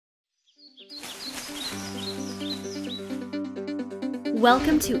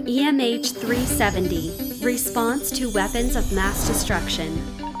Welcome to EMH 370, Response to Weapons of Mass Destruction.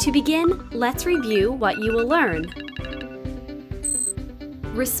 To begin, let's review what you will learn.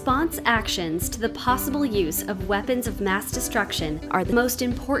 Response actions to the possible use of weapons of mass destruction are the most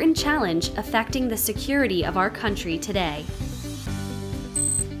important challenge affecting the security of our country today.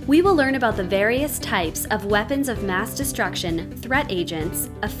 We will learn about the various types of weapons of mass destruction, threat agents,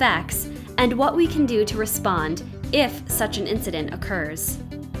 effects, and what we can do to respond if such an incident occurs.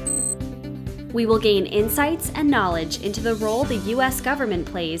 We will gain insights and knowledge into the role the U.S. government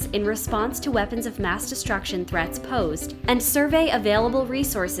plays in response to weapons of mass destruction threats posed, and survey available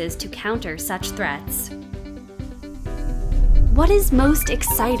resources to counter such threats. What is most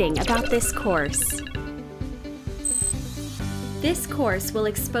exciting about this course? This course will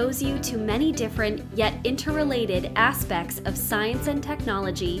expose you to many different yet interrelated aspects of science and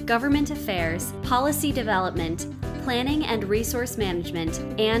technology, government affairs, policy development, planning and resource management,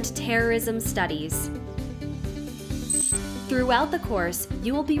 and terrorism studies. Throughout the course,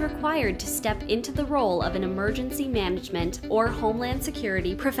 you will be required to step into the role of an emergency management or homeland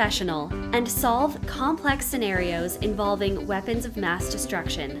security professional and solve complex scenarios involving weapons of mass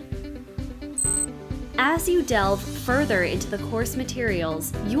destruction. As you delve further into the course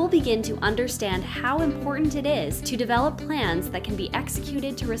materials, you will begin to understand how important it is to develop plans that can be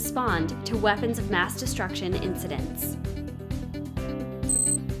executed to respond to weapons of mass destruction incidents.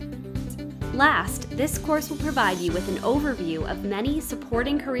 Last, this course will provide you with an overview of many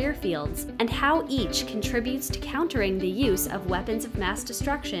supporting career fields and how each contributes to countering the use of weapons of mass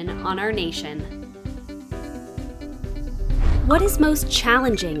destruction on our nation. What is most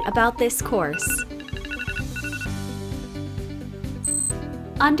challenging about this course?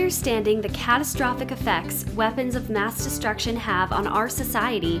 Understanding the catastrophic effects weapons of mass destruction have on our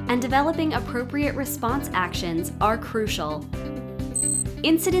society and developing appropriate response actions are crucial.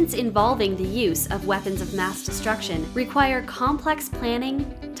 Incidents involving the use of weapons of mass destruction require complex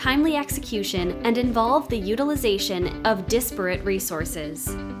planning, timely execution, and involve the utilization of disparate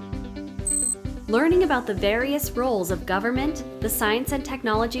resources. Learning about the various roles of government, the science and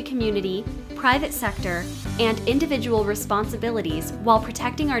technology community, private sector, and individual responsibilities while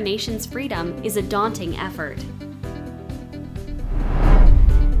protecting our nation's freedom is a daunting effort.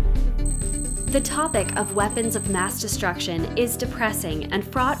 The topic of weapons of mass destruction is depressing and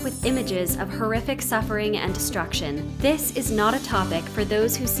fraught with images of horrific suffering and destruction. This is not a topic for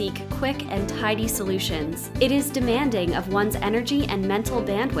those who seek quick and tidy solutions. It is demanding of one's energy and mental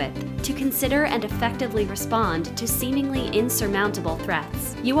bandwidth to consider and effectively respond to seemingly insurmountable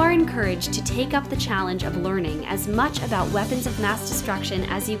threats. You are encouraged to take up the challenge of learning as much about weapons of mass destruction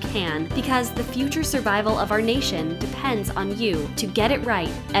as you can, because the future survival of our nation depends on you to get it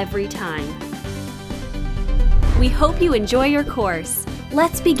right every time. We hope you enjoy your course.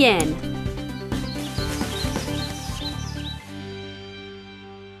 Let's begin.